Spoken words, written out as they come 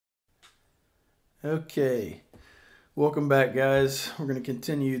Okay, welcome back, guys. We're going to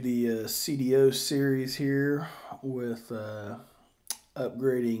continue the CDO series here with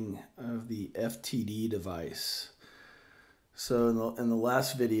upgrading of the FTD device. So in the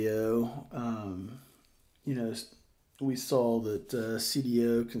last video, we saw that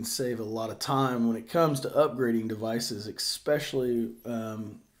CDO can save a lot of time when it comes to upgrading devices, especially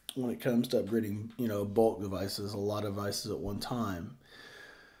when it comes to upgrading, bulk devices, a lot of devices at one time.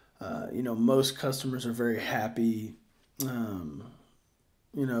 Most customers are very happy,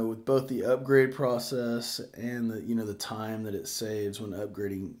 with both the upgrade process and the time that it saves when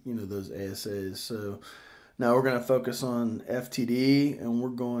upgrading, those ASAs. So now we're going to focus on FTD, and we're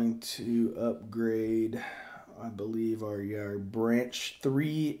going to upgrade, I believe, our branch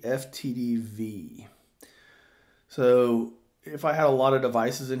 3 FTD-V. So if I had a lot of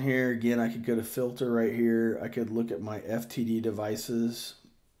devices in here, again, I could go to filter right here. I could look at my FTD devices,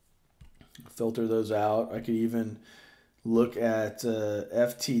 filter those out. I could even look at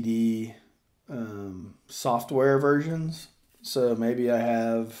FTD software versions. So maybe I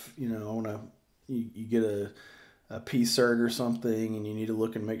have, you get a P-cert or something, and you need to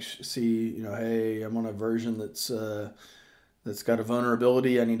look and see, hey, I'm on a version that's got a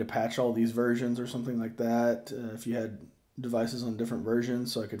vulnerability. I need to patch all these versions or something like that. If you had devices on different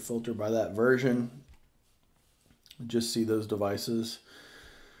versions, so I could filter by that version, just see those devices.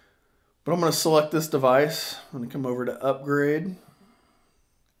 But I'm going to select this device. I'm going to come over to upgrade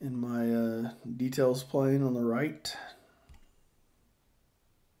in my details pane on the right.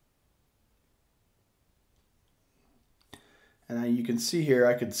 And you can see here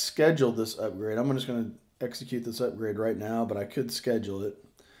I could schedule this upgrade. I'm just going to execute this upgrade right now, but I could schedule it.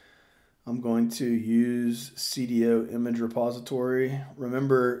 I'm going to use CDO image repository.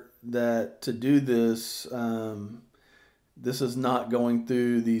 Remember that to do this, this is not going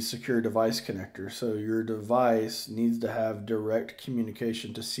through the secure device connector. So your device needs to have direct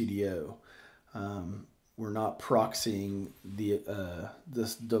communication to CDO. We're not proxying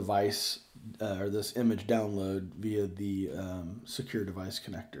this device or this image download via the secure device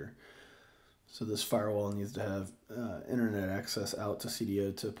connector. So this firewall needs to have internet access out to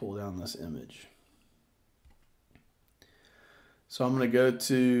CDO to pull down this image. So I'm going to go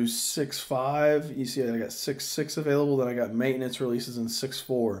to 6.5. You see I got 6.6 available, then I got maintenance releases in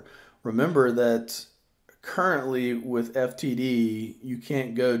 6.4. Remember that currently with FTD, you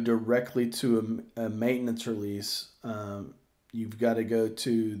can't go directly to a maintenance release. You've got to go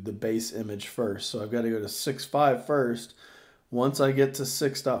to the base image first. So I've got to go to 6.5 first. Once I get to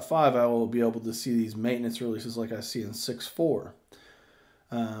 6.5, I will be able to see these maintenance releases like I see in 6.4.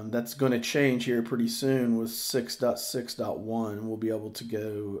 That's going to change here pretty soon with 6.6.1. We'll be able to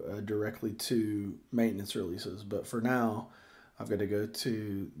go directly to maintenance releases. But for now, I've got to go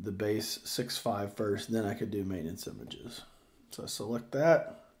to the base 6.5 first, then I could do maintenance images. So I select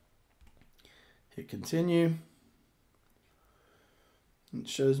that, hit continue. It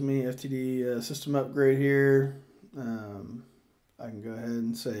shows me FTD system upgrade here. I can go ahead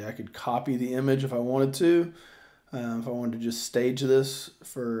and say I could copy the image if I wanted to. If I wanted to just stage this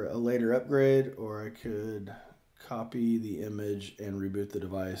for a later upgrade, or I could copy the image and reboot the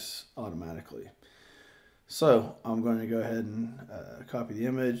device automatically. So I'm going to go ahead and copy the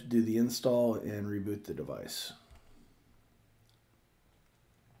image, do the install, and reboot the device.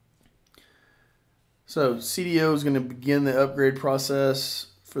 So CDO is going to begin the upgrade process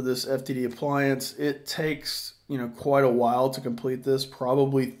for this FTD appliance. It takes quite a while to complete this,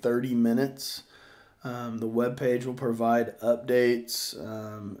 probably 30 minutes. The web page will provide updates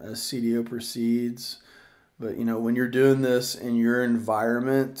as CDO proceeds. But, when you're doing this in your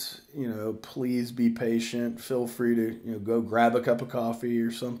environment, please be patient. Feel free to, go grab a cup of coffee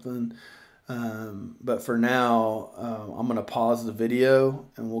or something. But for now, I'm going to pause the video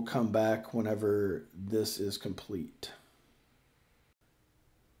and we'll come back whenever this is complete.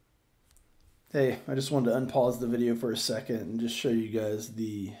 Hey, I just wanted to unpause the video for a second and just show you guys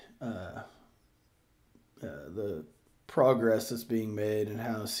the progress that's being made and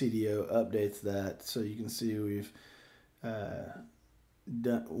how CDO updates that. So you can see we've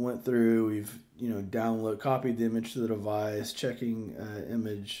went through, we've copied the image to the device, checking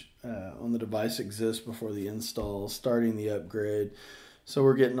image on the device exists before the install, starting the upgrade. So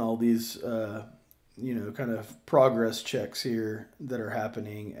we're getting all these kind of progress checks here that are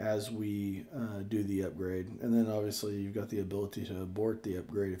happening as we do the upgrade. And then obviously you've got the ability to abort the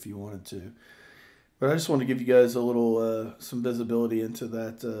upgrade if you wanted to. But I just want to give you guys a little some visibility into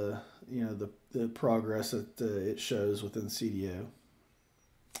that, the progress that it shows within CDO.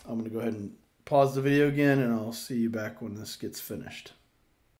 I'm going to go ahead and pause the video again, and I'll see you back when this gets finished.